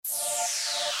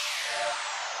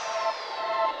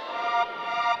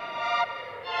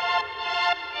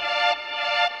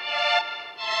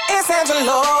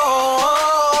Angelo.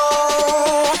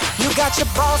 You got your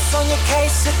boss on your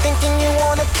case, you're thinking you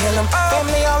wanna kill him.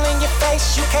 Family all in your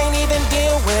face, you can't even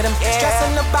deal with him.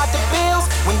 Stressing about the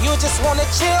bills when you just wanna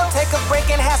chill. Take a break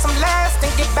and have some laughs,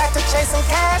 then get back to chasing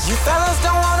cash. You fellas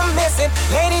don't wanna miss it,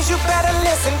 ladies you better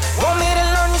listen. Want me to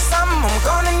learn you something, I'm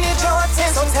gonna need your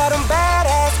attention. So tell them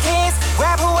badass kids,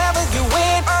 grab whoever you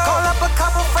with. Call up a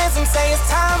couple friends and say it's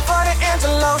time for the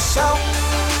Angelo Show.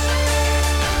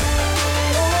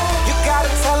 You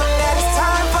gotta tell them that it's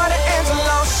time for the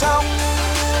Angelo Show.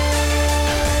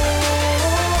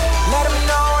 Let them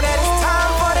know that it's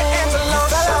time for the Angelo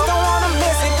Show. Fellas don't wanna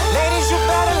miss it, ladies you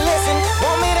better listen.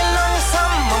 Want me to learn you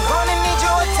something, I'm gonna need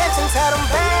your attention. Tell them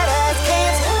badass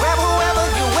kids, grab whoever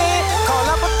you with. Call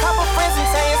up a couple friends and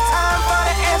say it's time for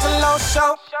the Angelo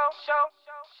Show.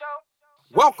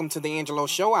 Welcome to the Angelo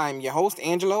Show. I'm your host,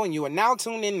 Angelo, and you are now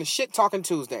tuned in to Shit Talking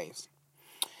Tuesdays.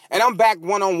 And I'm back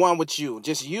one-on-one with you,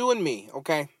 just you and me,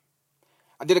 okay?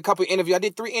 I did a couple interviews. I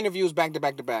did 3 interviews back to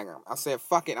back to back. I said,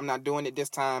 fuck it, I'm not doing it this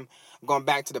time. I'm going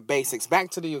back to the basics,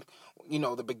 back to the,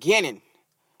 the beginning.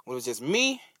 It was just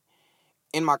me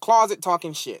in my closet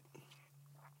talking shit,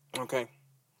 okay?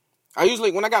 I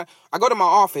usually, when I go to my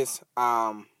office,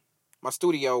 my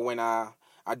studio when I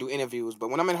do interviews, but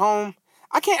when I'm at home,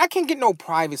 I can't get no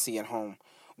privacy at home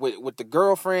with the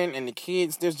girlfriend and the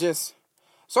kids.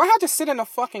 So I have to sit in a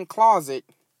fucking closet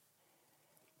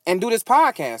and do this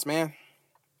podcast, man.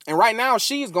 And right now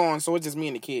she's gone, so it's just me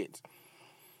and the kids.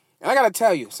 And I gotta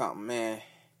tell you something, man.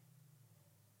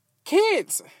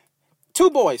 Kids, 2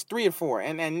 boys, 3 and 4,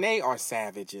 and they are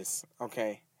savages,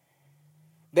 okay?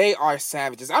 They are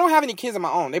savages. I don't have any kids of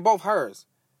my own. They both hers.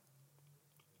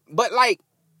 But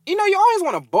you always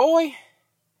want a boy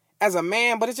as a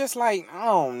man, but it's just I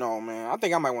don't know, man. I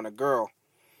think I might want a girl.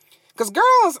 Because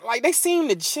girls, they seem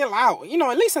to chill out.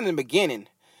 At least in the beginning.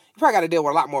 You probably got to deal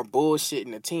with a lot more bullshit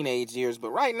in the teenage years.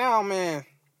 But right now, man,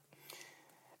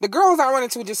 the girls I run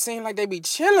into just seem like they be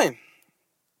chilling.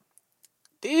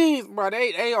 These, bro,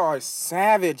 they are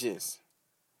savages.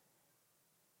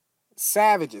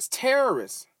 Savages.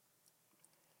 Terrorists.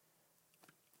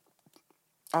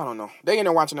 I don't know. They in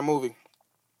there watching a movie.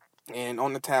 And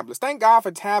on the tablets. Thank God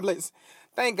for tablets.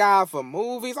 Thank God for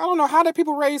movies. I don't know how did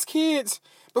people raise kids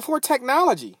before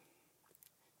technology.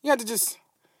 You had to just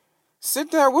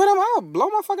sit there with them. I'll blow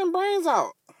my fucking brains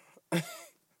out.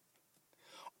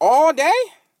 All day?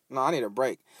 No, I need a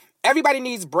break. Everybody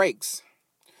needs breaks.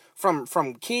 From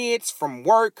kids, from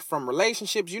work, from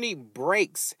relationships. You need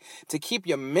breaks to keep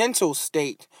your mental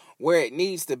state where it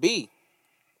needs to be.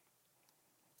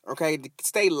 Okay? To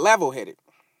stay level-headed.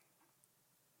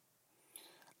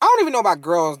 I don't even know about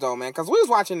girls, though, man, because we was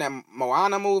watching that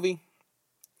Moana movie,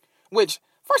 which,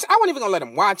 first, I wasn't even going to let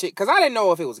them watch it, because I didn't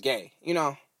know if it was gay, I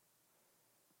don't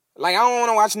want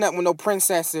to watch nothing with no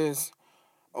princesses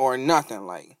or nothing.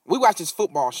 We watch this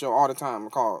football show all the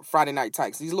time called Friday Night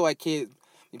Tykes. These little kids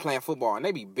be playing football, and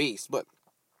they be beasts, but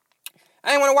I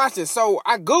didn't want to watch this, so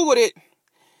I Googled it,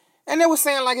 and they were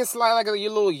saying, it's like a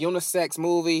little unisex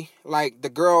movie,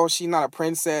 the girl, she's not a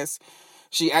princess,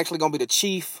 she actually going to be the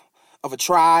chief of a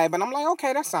tribe, and I'm like,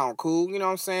 okay, that sounds cool, you know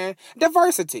what I'm saying?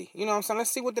 Diversity, you know what I'm saying?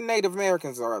 Let's see what the Native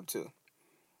Americans are up to.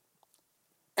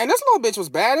 And this little bitch was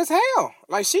bad as hell.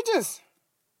 She just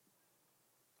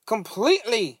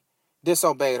completely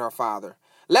disobeyed her father.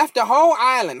 Left the whole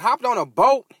island, hopped on a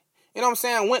boat, you know what I'm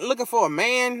saying? Went looking for a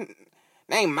man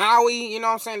named Maui, you know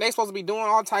what I'm saying? They supposed to be doing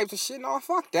all types of shit. No,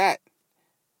 fuck that.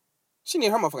 She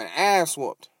needed her motherfucking ass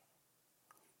whooped.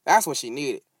 That's what she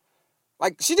needed.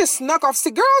 She just snuck off.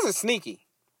 See, girls are sneaky.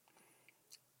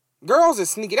 Girls are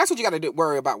sneaky. That's what you got to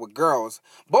worry about with girls.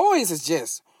 Boys is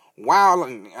just wild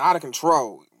and out of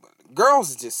control. Girls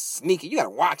is just sneaky. You got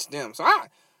to watch them. So, I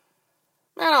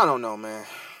don't know, man.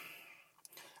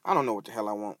 I don't know what the hell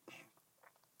I want.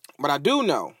 But I do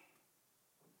know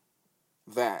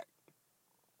that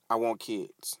I want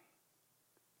kids.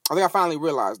 I think I finally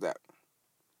realized that.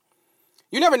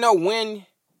 You never know when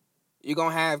you're going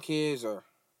to have kids or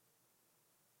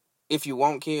if you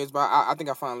want kids, but I think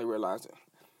I finally realized it.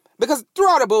 Because through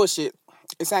all the bullshit,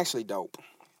 it's actually dope.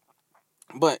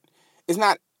 But it's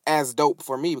not as dope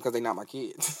for me because they're not my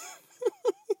kids.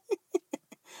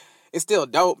 It's still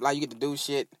dope. You get to do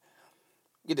shit.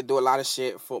 You get to do a lot of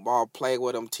shit. Football, play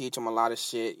with them, teach them a lot of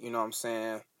shit. You know what I'm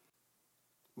saying?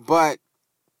 But,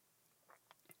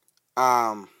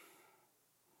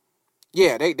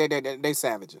 yeah, they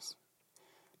savages.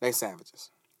 They savages.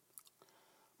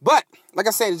 But, like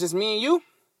I said, it's just me and you.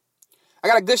 I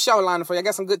got a good show lined up for you. I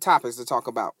got some good topics to talk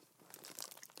about.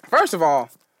 First of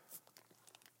all,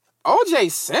 O.J.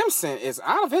 Simpson is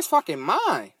out of his fucking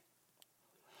mind.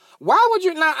 Why would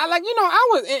you not?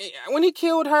 When he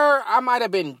killed her, I might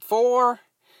have been 4.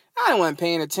 I wasn't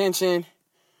paying attention.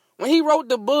 When he wrote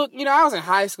the book, I was in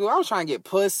high school. I was trying to get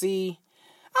pussy.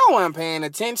 I wasn't paying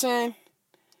attention.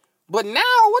 But now,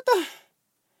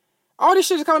 all this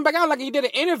shit is coming back out like he did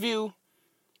an interview.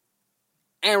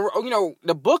 And,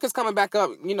 the book is coming back up.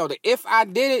 The If I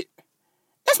Did It.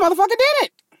 This motherfucker did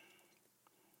it.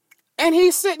 And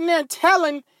he's sitting there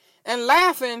telling and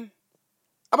laughing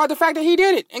about the fact that he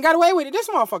did it and got away with it. This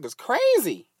motherfucker's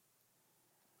crazy.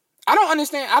 I don't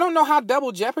understand. I don't know how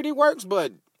double jeopardy works,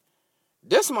 but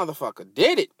this motherfucker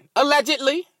did it.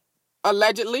 Allegedly.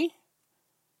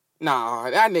 Nah,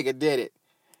 that nigga did it.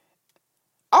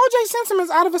 O.J. Simpson is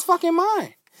out of his fucking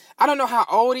mind. I don't know how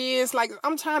old he is. Like,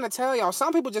 I'm trying to tell y'all,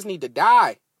 some people just need to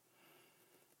die.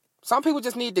 Some people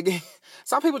just need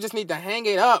to hang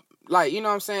it up. Like, you know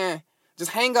what I'm saying?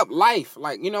 Just hang up life.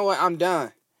 Like, you know what? I'm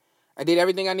done. I did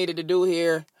everything I needed to do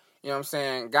here. You know what I'm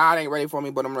saying? God ain't ready for me,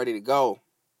 but I'm ready to go.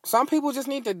 Some people just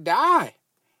need to die.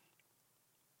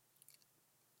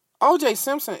 O.J.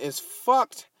 Simpson is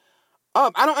fucked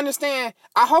up. I don't understand.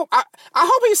 I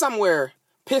hope he's somewhere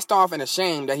pissed off and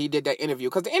ashamed that he did that interview.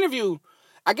 Because the interview,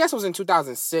 I guess, was in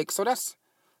 2006. So that's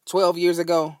 12 years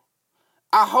ago.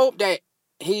 I hope that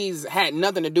he's had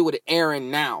nothing to do with it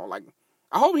airing now. Like,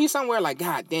 I hope he's somewhere like,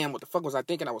 God damn, what the fuck was I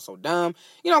thinking? I was so dumb.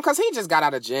 Because he just got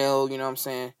out of jail, you know what I'm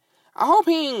saying? I hope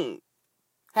he ain't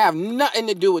have nothing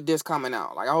to do with this coming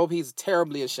out. Like, I hope he's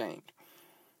terribly ashamed.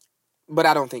 But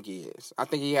I don't think he is. I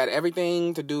think he had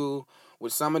everything to do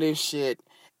with some of this shit.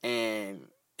 And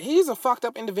he's a fucked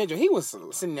up individual. He was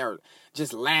sitting there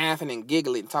just laughing and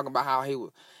giggling, talking about how he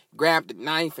would grab the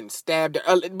knife and stabbed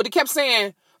her. But he kept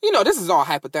saying, this is all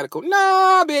hypothetical.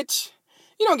 Nah, bitch.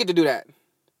 You don't get to do that.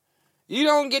 You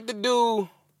don't get to do...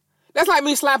 That's like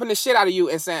me slapping the shit out of you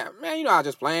and saying, man, I was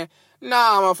just playing.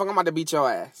 Nah, motherfucker, I'm about to beat your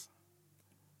ass.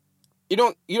 You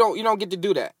don't get to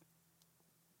do that.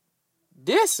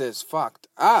 This is fucked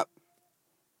up.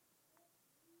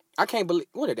 I can't believe...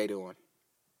 What are they doing?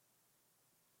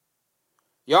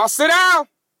 Y'all sit down.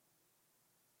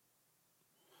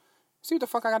 See what the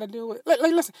fuck I gotta do with...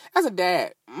 Listen, as a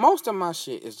dad, most of my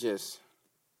shit is just...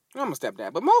 I'm a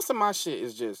stepdad, but most of my shit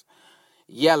is just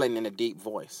yelling in a deep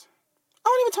voice. I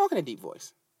don't even talk in a deep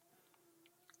voice.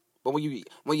 But when you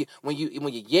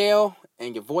yell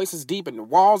and your voice is deep and the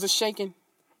walls are shaking,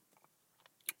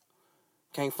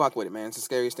 can't fuck with it, man. It's the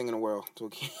scariest thing in the world.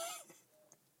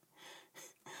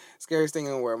 Scariest thing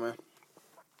in the world, man.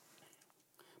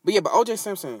 But O.J.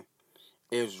 Simpson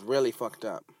is really fucked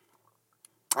up.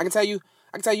 I can tell you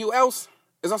who else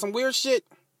is on some weird shit.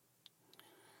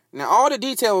 Now, all the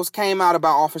details came out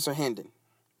about Officer Hendon.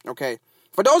 Okay?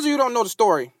 For those of you who don't know the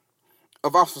story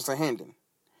of Officer Hendon,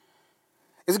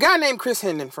 it's a guy named Chris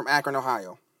Hendon from Akron,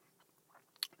 Ohio.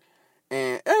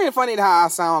 And it ain't funny how I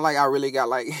sound like I really got,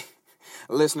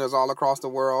 listeners all across the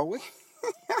world.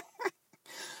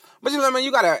 But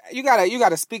you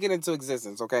gotta speak it into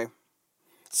existence, okay?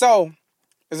 So,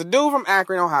 there's a dude from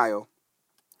Akron, Ohio.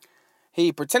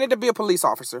 He pretended to be a police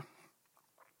officer.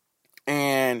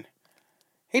 And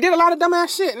he did a lot of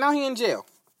dumbass shit. Now he in jail.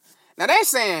 Now they're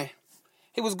saying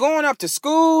he was going up to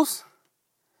schools.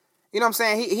 You know what I'm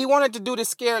saying? He wanted to do this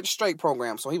Scared Straight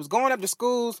program. So he was going up to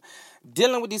schools,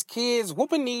 dealing with these kids,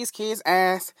 whooping these kids'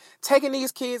 ass, taking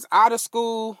these kids out of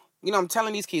school. I'm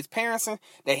telling these kids' parents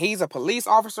that he's a police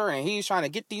officer and he's trying to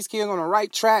get these kids on the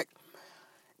right track.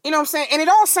 You know what I'm saying? And it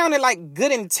all sounded like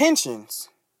good intentions,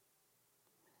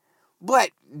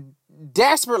 but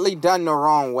desperately done the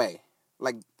wrong way.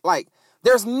 Like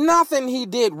there's nothing he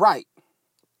did right.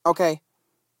 Okay?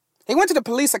 He went to the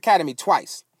police academy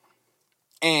twice.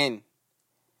 And,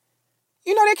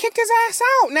 they kicked his ass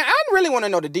out. Now, I really want to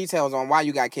know the details on why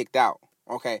you got kicked out.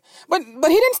 Okay? But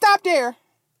he didn't stop there.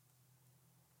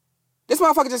 This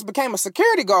motherfucker just became a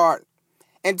security guard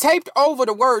and taped over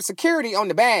the word security on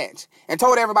the badge and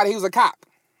told everybody he was a cop.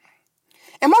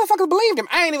 And motherfuckers believed him.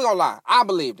 I ain't even gonna lie. I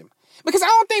believed him. Because I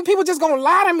don't think people just gonna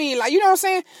lie to me. Like, you know what I'm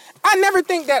saying? I never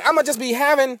think that I'm gonna just be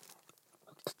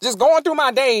just going through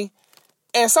my day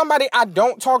and somebody I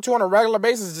don't talk to on a regular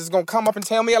basis is just gonna come up and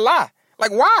tell me a lie.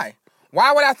 Like, why?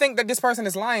 Why would I think that this person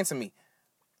is lying to me?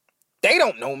 They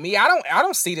don't know me. I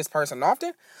don't see this person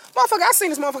often. Motherfucker, I seen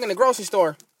this motherfucker in the grocery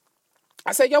store.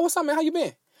 I said, yo, what's up, man? How you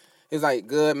been? He's like,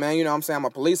 good, man. You know what I'm saying? I'm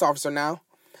a police officer now.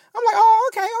 I'm like, oh,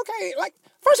 okay. Like,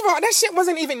 first of all, that shit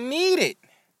wasn't even needed.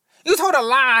 You told a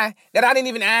lie that I didn't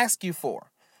even ask you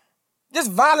for. Just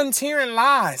volunteering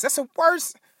lies. That's the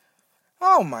worst.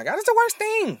 Oh, my God. That's the worst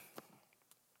thing.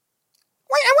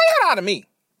 Wait you out of me.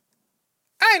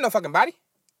 I ain't no fucking body.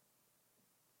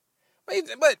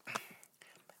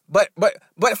 But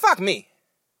fuck me.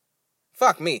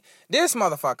 Fuck me. This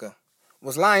motherfucker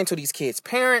was lying to these kids'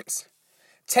 parents,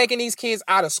 taking these kids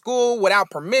out of school without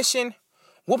permission,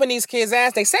 whooping these kids'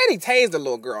 ass. They said he tased the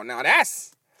little girl. Now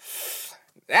that's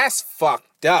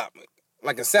fucked up.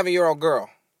 Like a 7-year-old girl.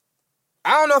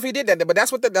 I don't know if he did that, but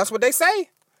that's what they say.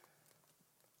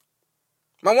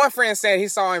 My one friend said he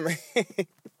saw him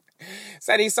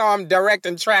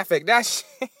directing traffic. That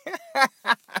shit.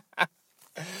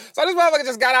 So this motherfucker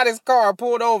just got out his car,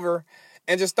 pulled over,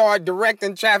 and just started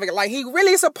directing traffic. Like he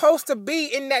really supposed to be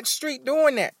in that street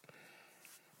doing that.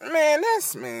 Man,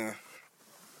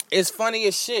 it's funny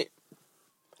as shit.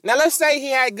 Now let's say he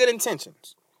had good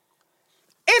intentions.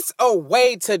 It's a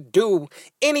way to do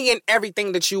any and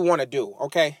everything that you want to do,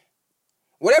 okay?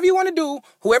 Whatever you want to do,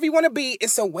 whoever you want to be,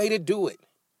 it's a way to do it.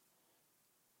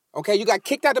 Okay, you got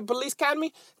kicked out of the police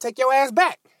academy? Take your ass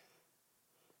back.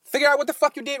 Figure out what the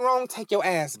fuck you did wrong, take your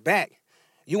ass back.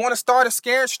 You want to start a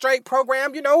Scared Straight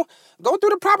program, go through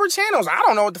the proper channels. I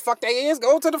don't know what the fuck that is.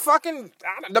 Go to the fucking,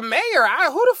 the mayor.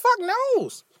 Who the fuck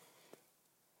knows?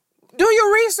 Do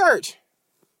your research.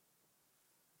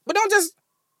 But don't just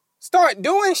start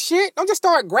doing shit. Don't just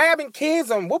start grabbing kids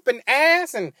and whooping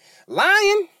ass and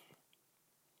lying.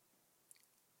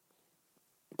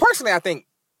 Personally, I think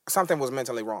something was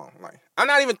mentally wrong. Like, I'm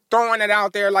not even throwing it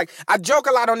out there. Like, I joke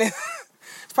a lot on this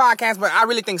podcast, but I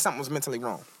really think something was mentally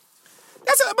wrong.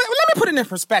 But let me put it in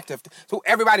perspective to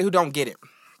everybody who don't get it.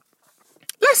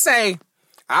 Let's say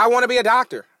I want to be a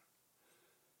doctor.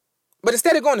 But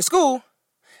instead of going to school,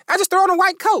 I just throw on a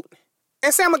white coat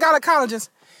and say I'm a gynecologist.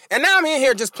 And now I'm in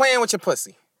here just playing with your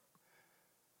pussy.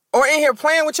 Or in here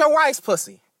playing with your wife's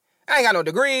pussy. I ain't got no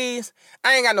degrees.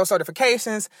 I ain't got no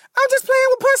certifications. I'm just playing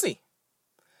with pussy.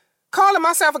 Calling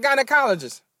myself a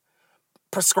gynecologist.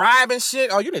 Prescribing shit.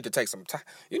 Oh, you need to take some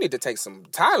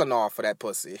Tylenol for that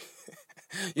pussy.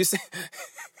 You see?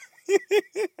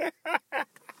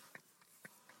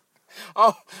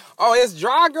 oh, it's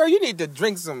dry, girl. You need to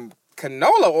drink some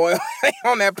canola oil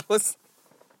on that pussy.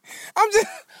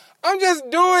 I'm just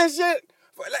doing shit.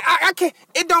 I can't.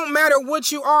 It don't matter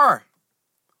what you are.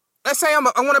 Let's say I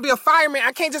want to be a fireman.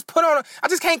 I can't just I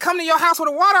just can't come to your house with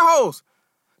a water hose.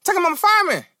 Tell them I'm a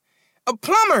fireman. A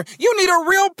plumber. You need a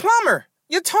real plumber.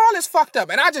 Your toilet's fucked up.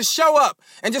 And I just show up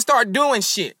and just start doing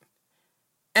shit.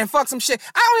 And fuck some shit.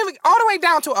 I don't even, all the way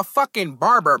down to a fucking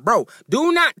barber. Bro,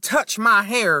 do not touch my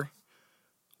hair.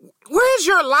 Where's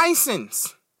your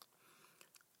license?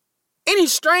 Any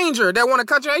stranger that want to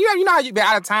cut your hair, you know how you be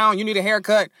out of town, you need a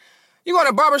haircut. You go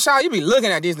to a barbershop, you be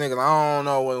looking at these niggas. I don't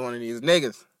know what one of these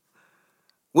niggas.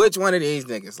 Which one of these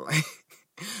niggas? Like,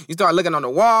 you start looking on the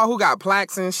wall, who got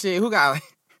plaques and shit, who got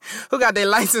their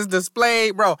license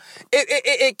displayed, bro.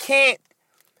 It can't.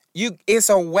 It's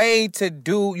a way to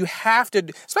do. You have to,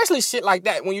 especially shit like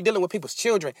that when you're dealing with people's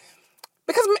children.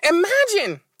 Because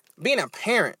imagine being a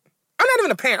parent. I'm not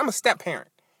even a parent. I'm a step parent.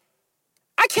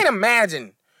 I can't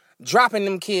imagine dropping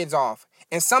them kids off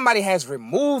and somebody has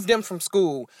removed them from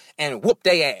school and whooped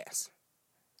their ass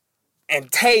and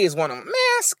tased one of them.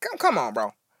 Man, come on,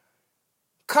 bro.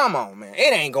 Come on, man.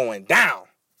 It ain't going down.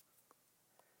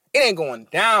 It ain't going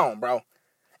down, bro.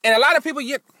 And a lot of people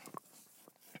get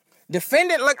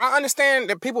defended. Like, I understand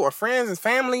that people are friends and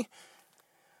family,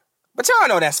 but y'all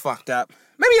know that's fucked up.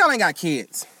 Maybe y'all ain't got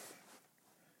kids.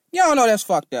 Y'all know that's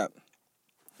fucked up.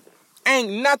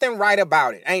 Ain't nothing right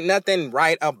about it. Ain't nothing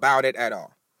right about it at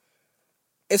all.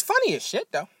 It's funny as shit,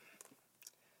 though.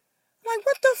 Like,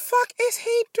 what the fuck is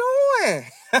he doing?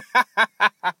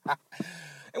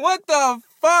 What the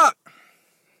fuck?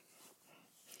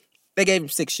 They gave him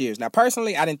 6 years. Now,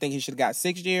 personally, I didn't think he should have got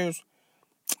 6 years.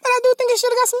 But I do think he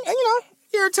should have got some,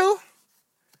 year or two.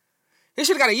 He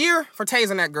should have got a year for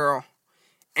tasing that girl.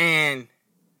 And,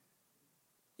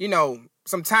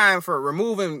 some time for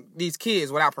removing these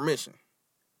kids without permission.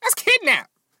 That's kidnap.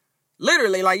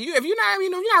 Literally, like, if you're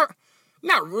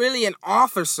not really an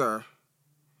officer,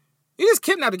 you just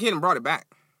kidnapped the kid and brought it back.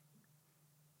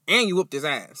 And you whooped his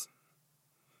ass.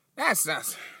 That's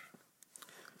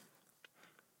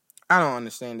I don't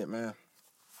understand it, man.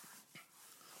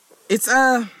 It's,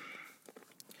 but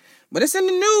it's in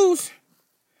the news.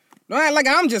 Don't act like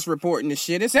I'm just reporting this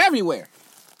shit. It's everywhere.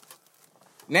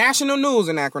 National news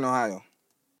in Akron, Ohio.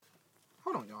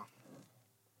 Hold on, y'all.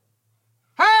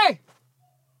 Hey!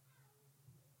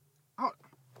 Hold on.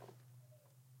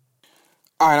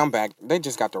 All right, I'm back. They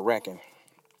just got the wrecking.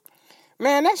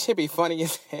 Man, that shit be funny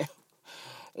as hell.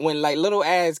 When, like, little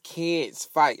ass kids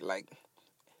fight, like,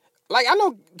 I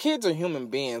know kids are human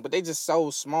beings, but they just so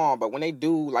small. But when they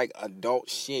do, like, adult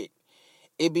shit,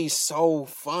 it be so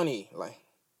funny. Like,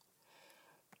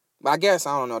 but I guess,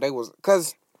 I don't know,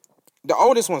 because The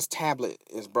oldest one's tablet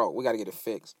is broke. We got to get it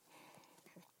fixed.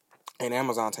 And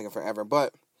Amazon taking forever.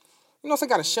 But, so they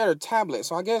got a shattered tablet.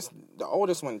 So I guess the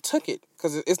oldest one took it.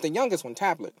 Because it's the youngest one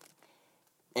tablet.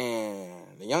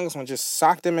 And the youngest one just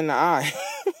socked him in the eye.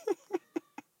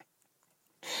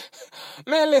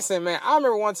 Man, listen, man. I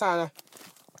remember one time,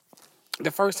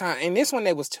 the first time, and this one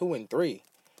they was 2 and 3.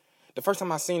 The first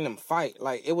time I seen them fight,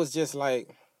 like, it was just like,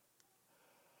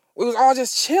 we was all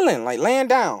just chilling, like, laying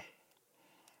down.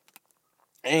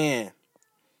 And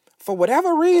for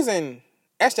whatever reason,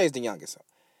 SJ's the youngest.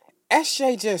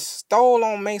 SJ just stole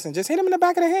on Mason, just hit him in the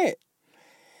back of the head.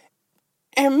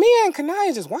 And me and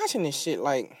Kanaya just watching this shit,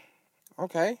 like,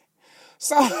 okay.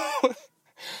 So,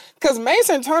 because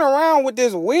Mason turned around with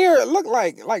this weird look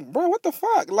like, bro, what the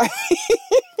fuck? Like,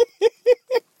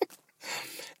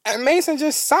 and Mason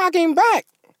just socked him back.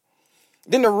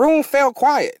 Then the room fell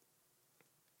quiet.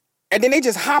 And then they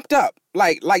just hopped up.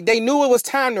 Like they knew it was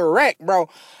time to wreck, bro.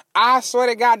 I swear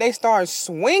to God, they started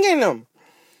swinging them.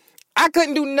 I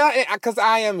couldn't do nothing because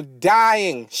I am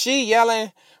dying. She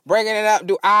yelling, breaking it up.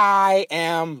 Dude, I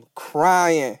am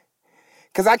crying.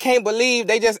 Because I can't believe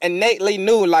they just innately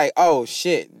knew, like, oh,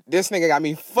 shit, this nigga got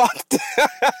me fucked.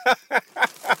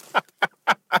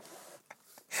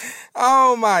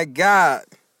 Oh, my God.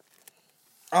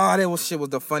 Oh, that shit was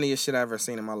the funniest shit I ever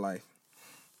seen in my life.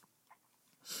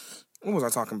 What was I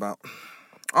talking about?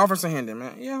 Officer Hendon,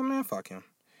 man. Yeah, man, fuck him.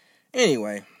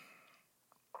 Anyway.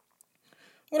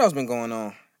 What else been going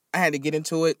on? I had to get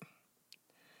into it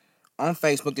on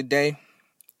Facebook today.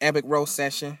 Epic roast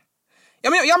session.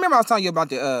 Y'all remember I was telling you about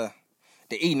the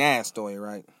eating ass story,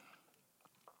 right?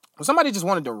 Well, somebody just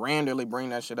wanted to randomly bring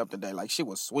that shit up today. Like, shit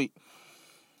was sweet.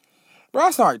 Bro,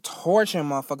 I started torturing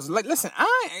motherfuckers. Like, listen,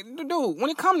 dude, when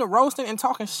it comes to roasting and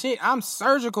talking shit, I'm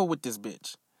surgical with this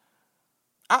bitch.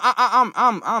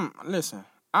 Listen,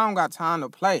 I don't got time to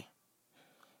play.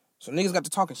 So niggas got to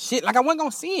talking shit like I wasn't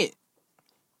gonna see it.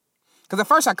 Because at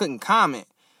first I couldn't comment.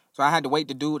 So I had to wait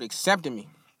the dude accepted me.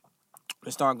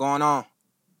 It started going on.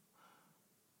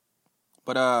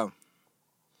 But,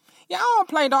 yeah, I don't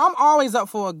play, dog. I'm always up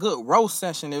for a good roast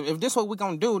session. If this what we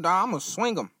gonna do, dog, I'm gonna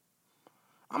swing them.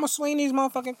 I'm gonna swing these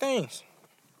motherfucking things.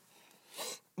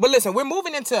 But listen, we're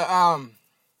moving into,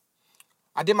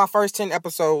 I did my first 10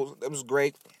 episodes. It was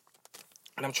great.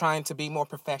 And I'm trying to be more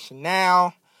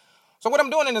professional. So what I'm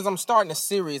doing is I'm starting a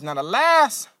series. Now,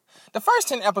 the first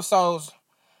 10 episodes,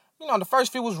 the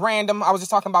first few was random. I was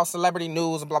just talking about celebrity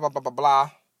news and blah, blah, blah, blah,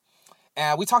 blah.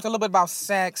 And we talked a little bit about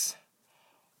sex.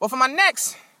 Well, for my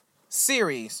next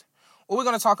series, what we're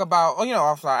going to talk about,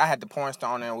 I had the porn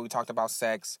star on there where we talked about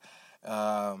sex.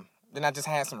 Then I just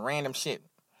had some random shit.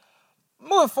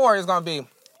 Moving forward is going to be,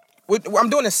 I'm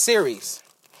doing a series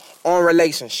on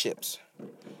relationships.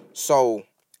 So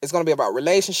it's going to be about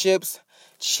relationships,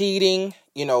 cheating,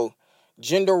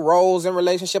 gender roles in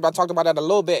relationship. I talked about that a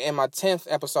little bit in my 10th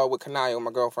episode with Kanaya, with my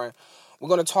girlfriend. We're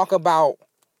going to talk about,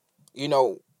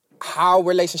 how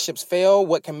relationships fail,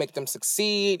 what can make them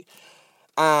succeed.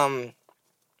 We're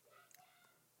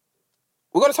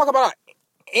going to talk about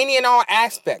any and all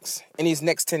aspects in these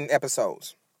next 10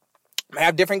 episodes. I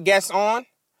have different guests on,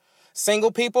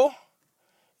 single people,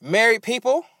 married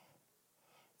people,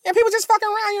 and people just fucking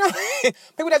around,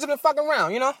 people that just been fucking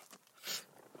around,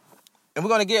 And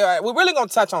we're really going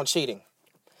to touch on cheating.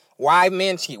 Why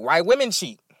men cheat, why women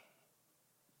cheat.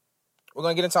 We're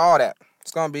going to get into all that.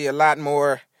 It's going to be a lot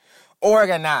more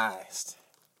organized.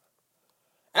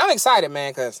 And I'm excited,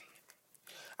 man, because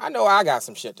I know I got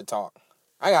some shit to talk.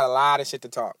 I got a lot of shit to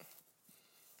talk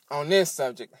on this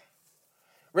subject.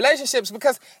 Relationships,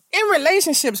 because in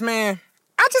relationships, man,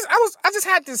 I just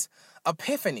had this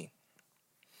epiphany.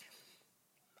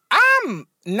 I'm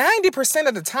 90%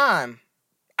 of the time,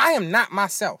 I am not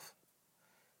myself.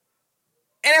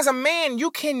 And as a man,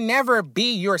 you can never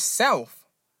be yourself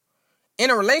in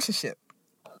a relationship.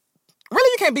 Really,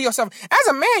 you can't be yourself. As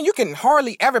a man, you can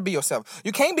hardly ever be yourself.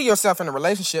 You can't be yourself in a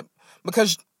relationship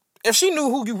because if she knew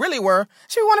who you really were,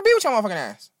 she would want to be with your motherfucking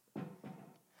ass.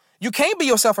 You can't be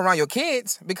yourself around your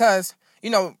kids because,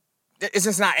 it's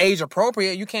just not age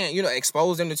appropriate. You can't,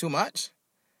 expose them to too much.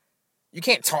 You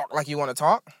can't talk like you want to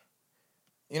talk.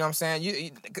 You know what I'm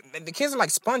saying? The kids are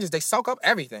like sponges. They soak up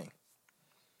everything.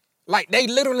 Like, they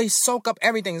literally soak up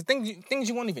everything. Things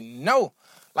you won't even know.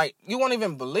 Like, you won't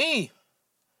even believe.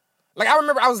 Like, I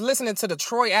remember I was listening to the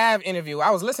Troy Ave interview. I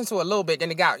was listening to it a little bit.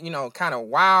 Then it got, kind of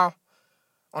wild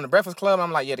on the Breakfast Club.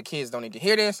 I'm like, yeah, the kids don't need to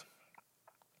hear this.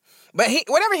 But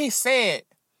whatever he said,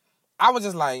 I was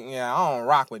just like, yeah, I don't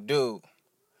rock with dude.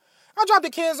 I dropped the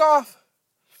kids off.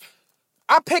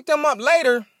 I picked them up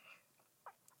later.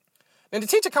 Then the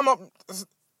teacher come up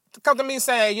come to me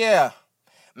saying, yeah,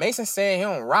 Mason said he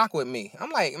don't rock with me. I'm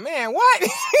like, man, what?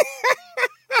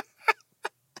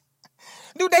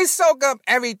 Dude, they soak up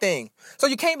everything. So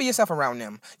you can't be yourself around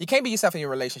them. You can't be yourself in your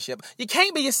relationship. You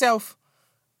can't be yourself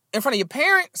in front of your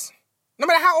parents. No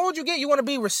matter how old you get, you want to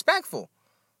be respectful.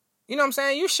 You know what I'm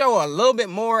saying? You show a little bit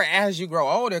more as you grow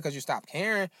older because you stop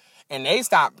caring and they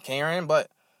stop caring, but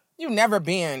you never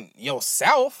being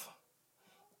yourself.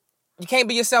 You can't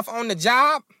be yourself on the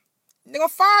job. They're going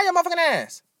to fire your motherfucking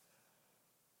ass.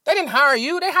 They didn't hire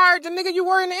you. They hired the nigga you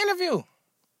were in the interview.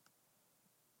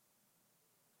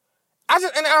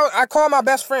 I called my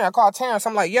best friend. I called Terrence.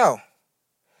 I'm like, yo.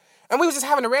 And we was just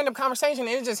having a random conversation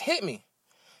and it just hit me.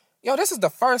 Yo, this is the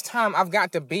first time I've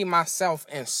got to be myself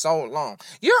in so long.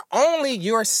 You're only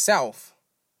yourself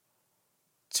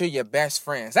to your best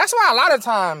friends. That's why a lot of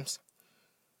times,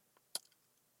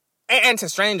 and to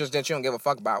strangers that you don't give a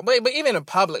fuck about, but even in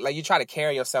public, like you try to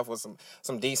carry yourself with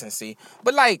some decency.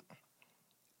 But like,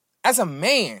 as a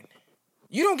man,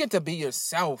 you don't get to be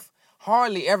yourself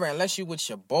hardly ever unless you with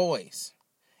your boys,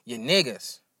 your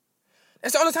niggas.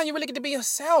 That's the only time you really get to be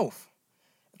yourself.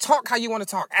 Talk how you want to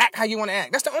talk. Act how you want to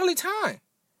act. That's the only time.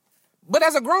 But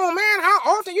as a grown man, how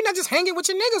often? You're not just hanging with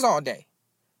your niggas all day.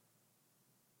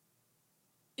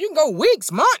 You can go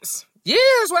weeks, months,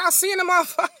 years without seeing a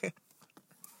motherfucker.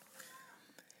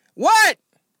 What?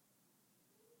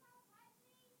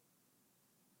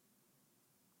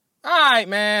 All right,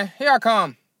 man. Here I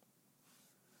come.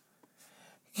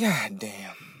 God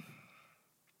damn.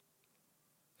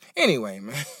 Anyway,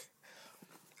 man.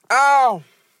 Oh,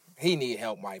 he need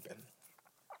help wiping.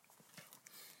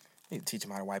 Need to teach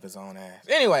him how to wipe his own ass.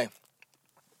 Anyway.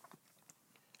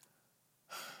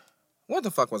 What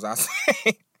the fuck was I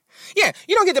saying? Yeah,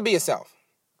 you don't get to be yourself.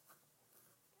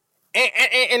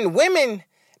 And women,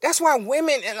 that's why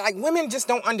women just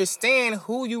don't understand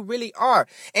who you really are.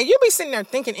 And you be sitting there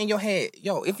thinking in your head,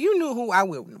 yo, if you knew who I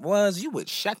was, you would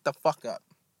shut the fuck up.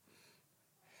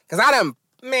 Because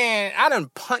I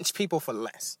done punched people for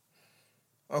less.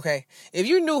 Okay? If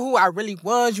you knew who I really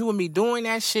was, you wouldn't be doing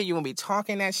that shit. You wouldn't be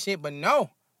talking that shit. But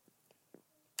no.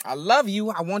 I love you.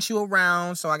 I want you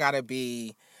around. So I got to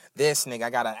be this nigga. I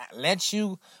got to let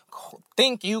you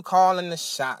think you calling the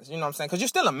shots. You know what I'm saying? Because you're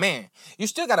still a man. You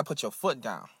still got to put your foot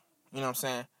down. You know what I'm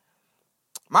saying?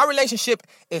 My relationship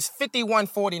is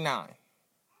 51-49.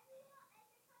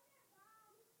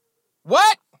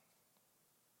 What?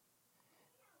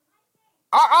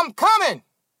 I'm coming.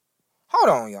 Hold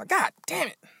on, y'all. God damn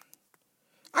it.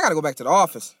 I gotta go back to the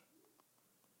office.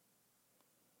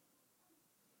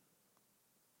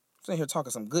 Sitting here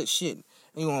talking some good shit.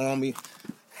 You gonna want me. Ain't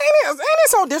it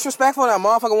so disrespectful that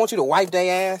motherfucker want you to wipe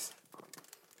their ass?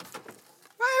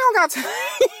 I don't got time.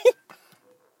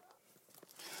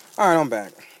 Alright, I'm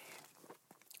back.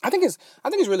 I think it's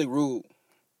really rude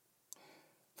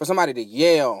for somebody to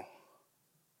yell,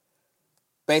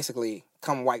 basically,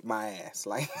 come wipe my ass.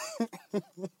 Like,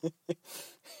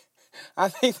 I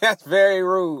think that's very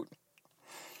rude.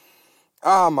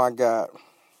 Oh, my God.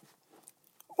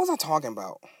 What was I talking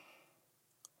about?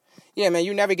 Yeah, man,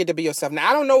 you never get to be yourself.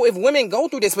 Now, I don't know if women go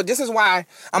through this, but this is why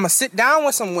I'm going to sit down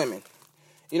with some women.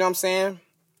 You know what I'm saying?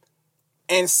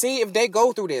 And see if they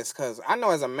go through this. Because I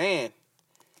know as a man,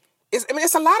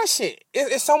 it's a lot of shit.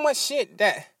 It's so much shit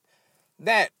that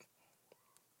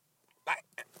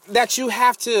you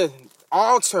have to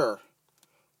alter,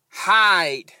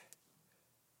 hide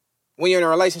when you're in a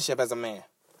relationship as a man.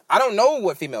 I don't know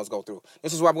what females go through.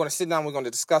 This is why we're going to sit down. We're going to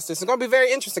discuss this. It's going to be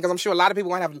very interesting because I'm sure a lot of people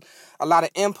want to have a lot of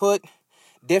input,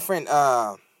 different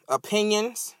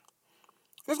opinions.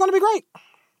 It's going to be great.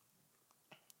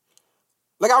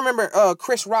 Like I remember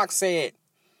Chris Rock said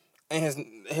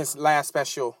in his last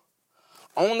special,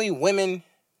 only women,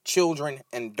 children,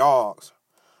 and dogs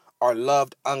are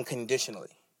loved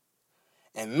unconditionally.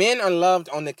 And men are loved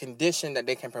on the condition that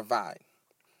they can provide.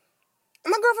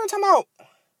 And my girlfriend talking about,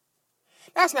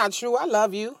 that's not true. I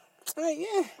love you. I'm like,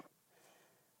 yeah.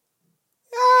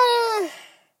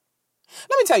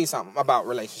 Let me tell you something about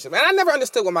relationships. And I never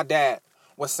understood what my dad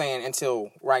was saying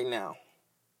until right now.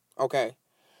 Okay?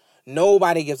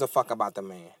 Nobody gives a fuck about the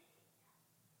man.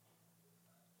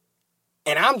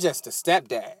 And I'm just the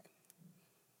stepdad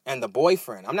and the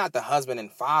boyfriend. I'm not the husband and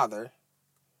father.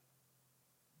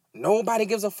 Nobody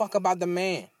gives a fuck about the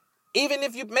man. Even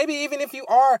if you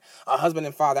are a husband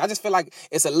and father. I just feel like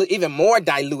it's even more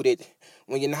diluted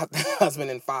when you're not the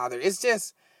husband and father. It's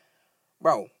just,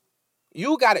 bro,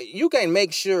 you can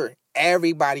make sure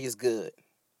everybody is good.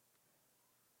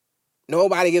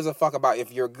 Nobody gives a fuck about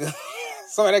if you're good.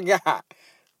 Swear to God.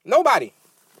 Nobody.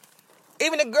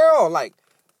 Even the girl, like,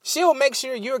 She'll make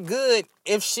sure you're good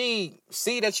if she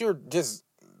see that you're just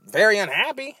very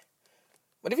unhappy.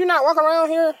 But if you're not walking around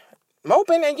here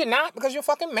moping and you're not because you're a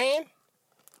fucking man,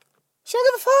 she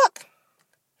don't give a fuck.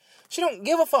 She don't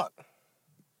give a fuck.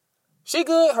 She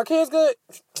good, her kids good.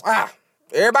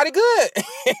 Everybody good. In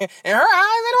her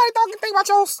eyes, anybody talking think about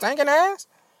your stinking ass.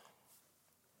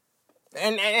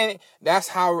 And that's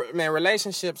how, man,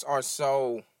 relationships are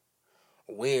so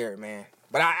weird, man.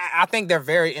 But I think they're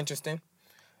very interesting.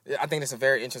 I think it's a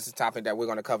very interesting topic that we're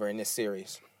going to cover in this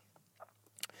series.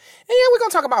 And yeah, we're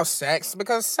going to talk about sex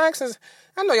because sex is,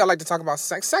 I know y'all like to talk about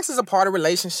sex. Sex is a part of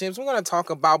relationships. We're going to talk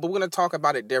about, but we're going to talk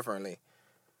about it differently.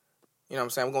 You know what I'm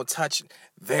saying? We're going to touch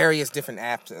various different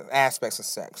aspects of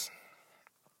sex.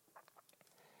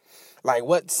 Like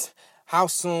how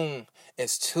soon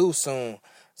is too soon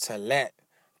to let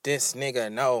this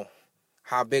nigga know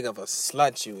how big of a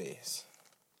slut you is?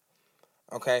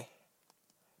 Okay?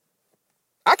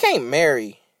 I can't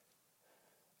marry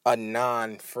a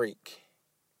non-freak.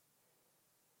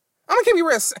 I'm gonna keep you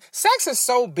real. Sex is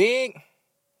so big.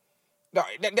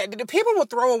 The people will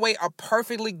throw away a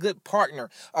perfectly good partner,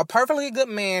 a perfectly good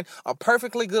man, a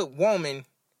perfectly good woman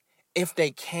if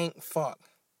they can't fuck.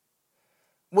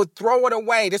 Would throw it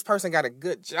away. This person got a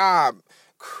good job,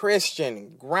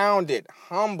 Christian, grounded,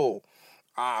 humble,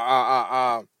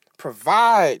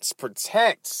 provides,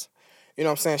 protects. You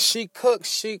know what I'm saying? She cooks,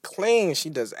 she cleans, she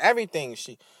does everything.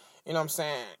 She, you know what I'm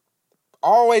saying?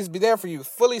 Always be there for you,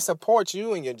 fully support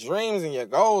you and your dreams and your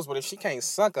goals. But if she can't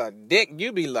suck a dick,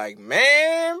 you be like,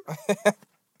 man.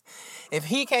 If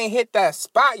he can't hit that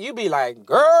spot, you be like,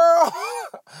 girl,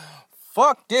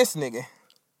 fuck this nigga.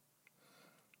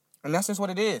 And that's just what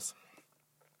it is.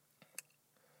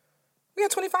 We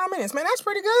got 25 minutes, man. That's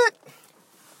pretty good.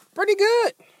 Pretty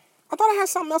good. I thought I had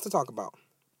something else to talk about.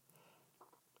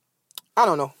 I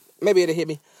don't know. Maybe it'll hit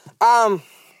me.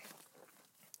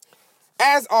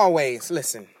 As always,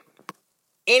 listen.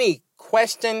 Any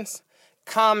questions,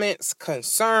 comments,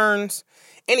 concerns,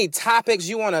 any topics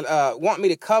you want me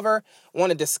to cover,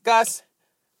 want to discuss,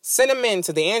 send them in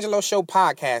to the Angelo Show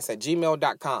podcast at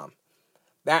gmail.com.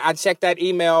 I check that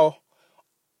email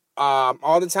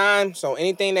all the time. So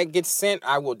anything that gets sent,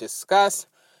 I will discuss.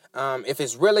 If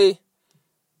it's really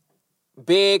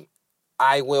big,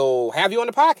 I will have you on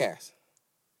the podcast.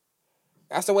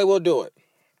 That's the way we'll do it.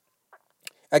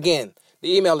 Again,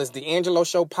 the email is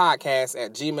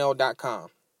theangeloshowpodcast@gmail.com.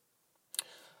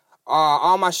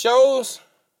 All my shows,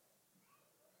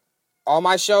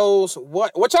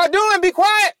 what y'all doing? Be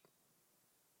quiet.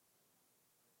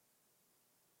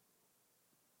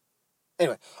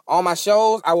 Anyway, all my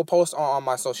shows, I will post on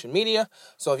my social media.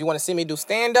 So if you want to see me do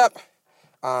stand-up,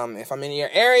 if I'm in your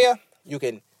area, you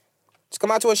can just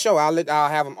come out to a show. I'll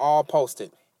have them all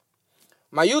posted.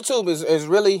 My YouTube is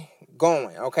really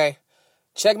going, okay?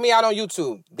 Check me out on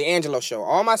YouTube, The Angelo Show.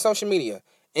 All my social media,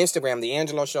 Instagram, The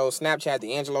Angelo Show, Snapchat,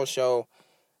 The Angelo Show,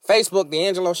 Facebook, The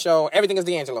Angelo Show. Everything is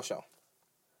The Angelo Show.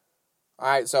 All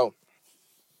right, so.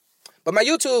 But my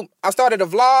YouTube, I started a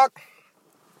vlog,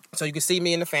 so you can see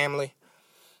me and the family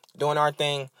doing our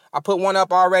thing. I put one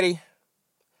up already,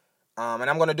 and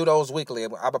I'm going to do those weekly. I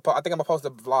think I'm going to post a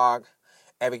vlog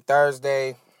every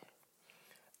Thursday.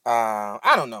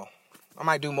 I don't know. I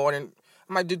might do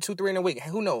 2-3 in a week.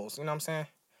 Who knows? You know what I'm saying?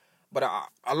 But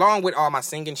along with all my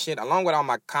singing shit, along with all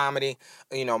my comedy,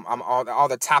 you know, all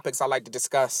the topics I like to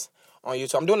discuss on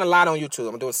YouTube. I'm doing a lot on YouTube.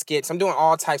 I'm doing skits. I'm doing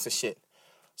all types of shit.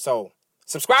 So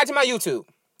subscribe to my YouTube,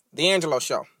 The Angelo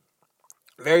Show.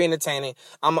 Very entertaining.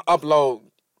 I'm going to upload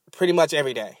pretty much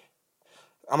every day.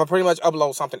 I'm going to pretty much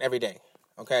upload something every day.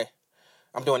 Okay?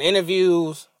 I'm doing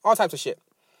interviews, all types of shit.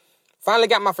 Finally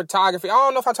got my photography. I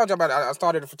don't know if I told you about it. I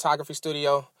started a photography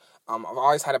studio. I've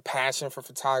always had a passion for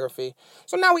photography.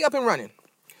 So now we up and running.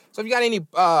 So if you got any,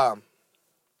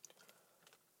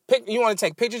 you want to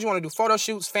take pictures, you want to do photo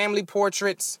shoots, family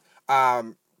portraits,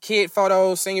 kid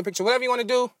photos, senior picture, whatever you want to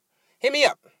do, hit me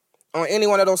up on any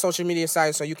one of those social media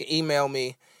sites so you can email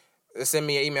me, send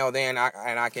me an email there, and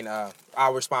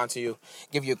I'll respond to you,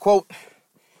 give you a quote,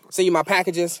 send you my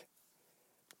packages.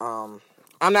 I'm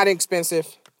not expensive.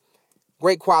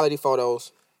 Great quality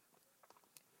photos.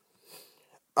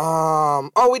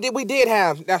 We did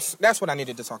have, that's what I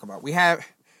needed to talk about. We have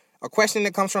a question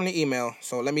that comes from the email,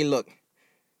 so let me look.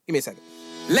 Give me a second.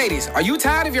 Ladies, are you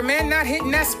tired of your man not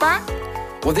hitting that spot?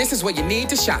 Well, this is what you need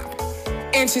to shop.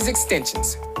 Inches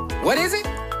Extensions. What is it?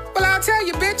 Well, I'll tell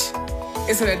you, bitch.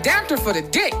 It's an adapter for the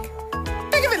dick.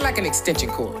 Think of it like an extension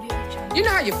cord. You know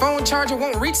how your phone charger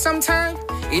won't reach sometime?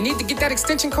 You need to get that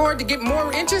extension cord to get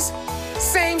more inches?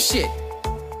 Same shit.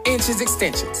 Inches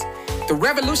Extensions. The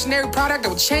revolutionary product that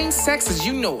will change sex as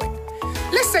you know it.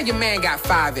 Let's say your man got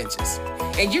 5 inches,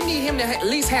 and you need him to at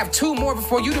least have 2 more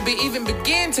before you to even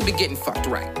begin to be getting fucked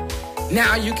right.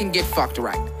 Now you can get fucked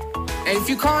right. And if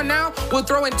you call now, we'll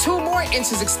throw in 2 more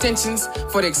inches extensions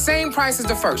for the same price as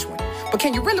the first one. But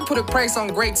can you really put a price on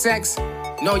great sex?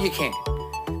 No, you can't.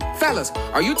 Fellas,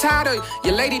 are you tired of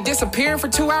your lady disappearing for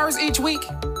 2 hours each week?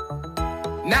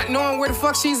 Not knowing where the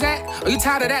fuck she's at? Are you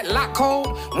tired of that lock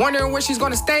cold, wondering where she's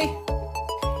gonna stay?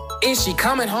 Is she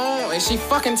coming home? Is she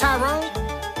fucking Tyrone?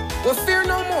 Well, fear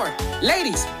no more.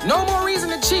 Ladies, no more reason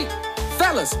to cheat.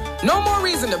 Fellas, no more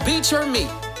reason to beat your meat.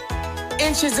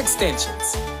 Inches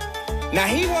extensions. Now,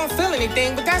 he won't feel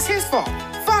anything, but that's his fault.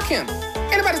 Fuck him.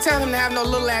 Anybody tell him to have no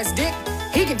little ass dick?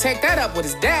 He can take that up with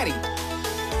his daddy.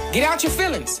 Get out your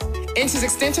feelings. Inches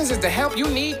extensions is the help you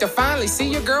need to finally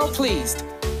see your girl pleased.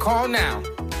 Call now.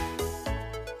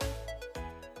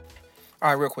 All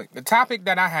right, real quick. The topic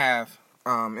that I have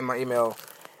in my email,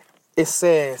 it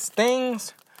says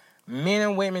things men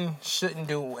and women shouldn't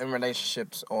do in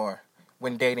relationships or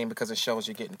when dating because it shows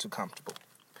you're getting too comfortable.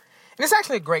 And it's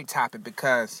actually a great topic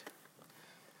because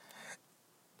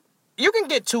you can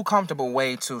get too comfortable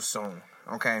way too soon,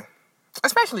 okay?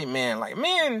 Especially men. Like,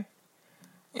 men,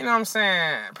 you know what I'm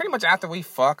saying? Pretty much after we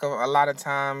fuck a lot of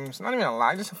times, not even a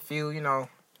lot, just a few, you know,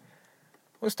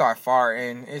 we'll start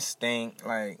farting, it stink,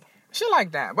 like, shit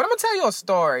like that. But I'm going to tell you a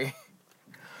story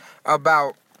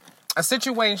about a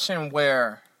situation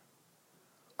where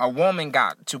a woman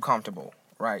got too comfortable,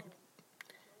 right?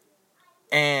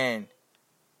 And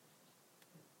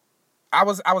I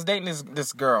was dating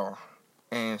this girl,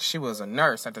 and she was a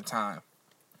nurse at the time.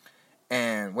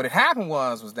 And what had happened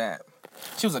was that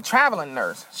she was a traveling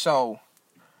nurse. So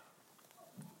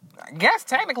I guess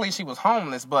technically she was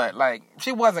homeless, but like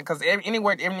she wasn't, because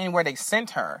anywhere they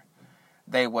sent her,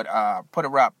 they would put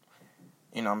her up,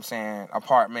 you know what I'm saying,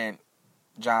 apartment,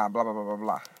 job, blah, blah, blah, blah,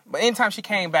 blah. But anytime she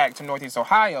came back to Northeast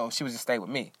Ohio, she would just stay with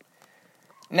me.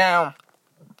 Now,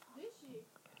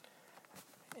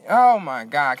 oh my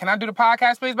God, can I do the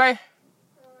podcast, please, babe?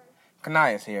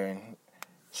 Kanaya's here, and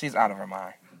she's out of her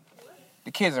mind. The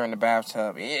kids are in the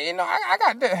bathtub. You know,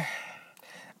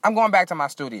 I'm going back to my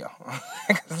studio.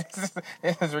 This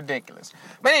is ridiculous.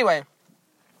 But anyway,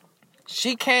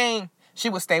 she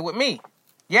would stay with me.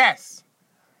 Yes.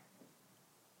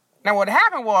 Now, what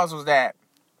happened was that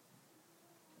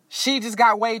she just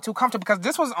got way too comfortable because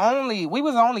we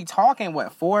was only talking,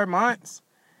 4 months?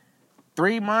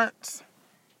 3 months?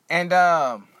 And,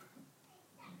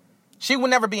 she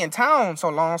would never be in town so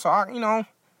long, so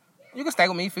you can stay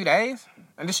with me a few days,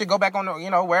 and this should go back on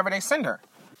wherever they send her.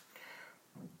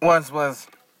 Was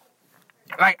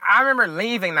like, I remember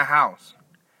leaving the house.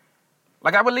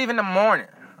 Like, I would leave in the morning,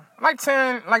 like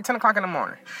 10 o'clock in the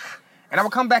morning, and I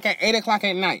would come back at 8 o'clock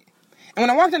at night. And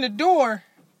when I walked in the door,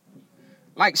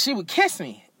 like, she would kiss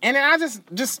me, and then I was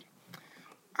just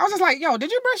like, yo,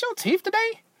 did you brush your teeth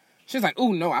today? She was like,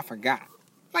 ooh, no, I forgot.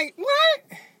 Like,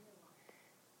 what?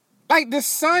 Like, the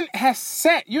sun has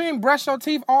set. You ain't brushed your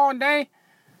teeth all day?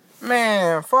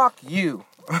 Man, fuck you.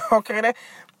 Okay?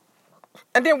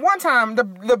 And then one time, the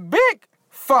big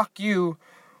fuck you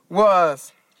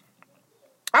was,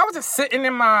 I was just sitting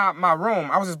in my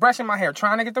room. I was just brushing my hair,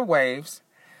 trying to get the waves.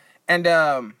 And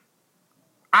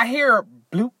I hear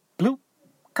bloop, bloop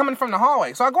coming from the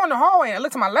hallway. So I go in the hallway and I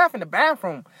look to my left in the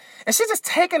bathroom. And she's just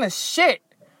taking a shit,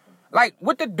 like,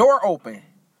 with the door open.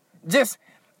 Just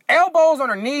elbows on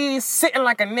her knees, sitting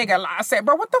like a nigga. I said,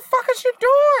 bro, what the fuck is you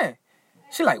doing?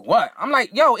 She like, what? I'm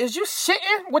like, yo, is you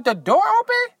shitting with the door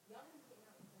open?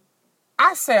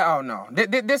 I said, oh no,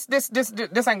 this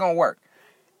ain't gonna work.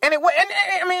 And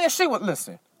she would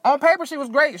listen. On paper, she was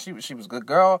great. She was a good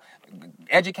girl,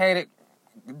 educated,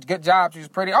 good job. She was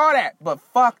pretty, all that. But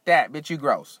fuck that, bitch, you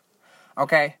gross.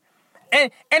 Okay?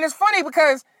 And it's funny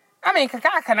because, I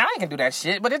can do that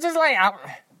shit, but it's just like,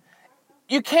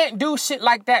 you can't do shit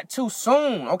like that too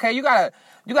soon, okay? You gotta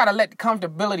let the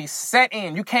comfortability set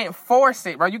in. You can't force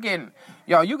it, bro. You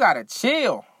gotta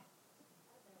chill.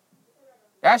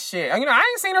 That shit, I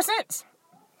ain't seen her since.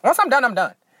 Once I'm done, I'm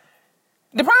done.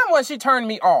 The problem was she turned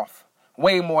me off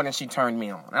way more than she turned me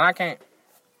on. And I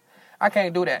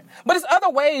can't do that. But there's other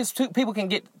ways people can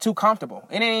get too comfortable.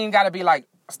 It ain't gotta be like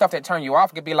stuff that turn you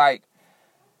off. It could be like,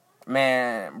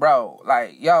 man, bro,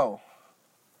 like, yo,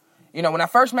 when I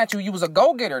first met you, you was a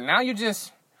go-getter. Now you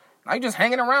just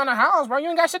hanging around the house, bro. You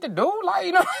ain't got shit to do.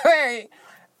 Like,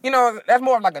 that's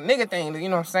more of like a nigga thing, you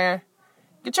know what I'm saying?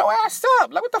 Get your ass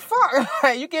up. Like, what the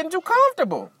fuck? You getting too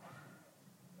comfortable.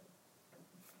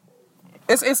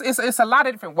 It's a lot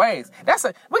of different ways.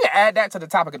 We can add that to the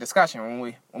topic of discussion when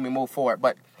we move forward.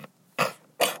 But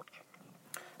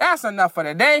that's enough for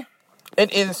today.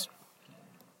 It is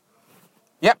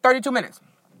Yep, 32 minutes.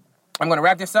 I'm going to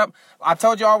wrap this up. I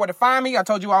told you all where to find me. I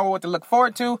told you all what to look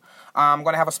forward to. I'm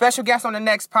going to have a special guest on the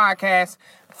next podcast.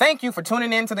 Thank you for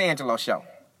tuning in to The Angelo Show.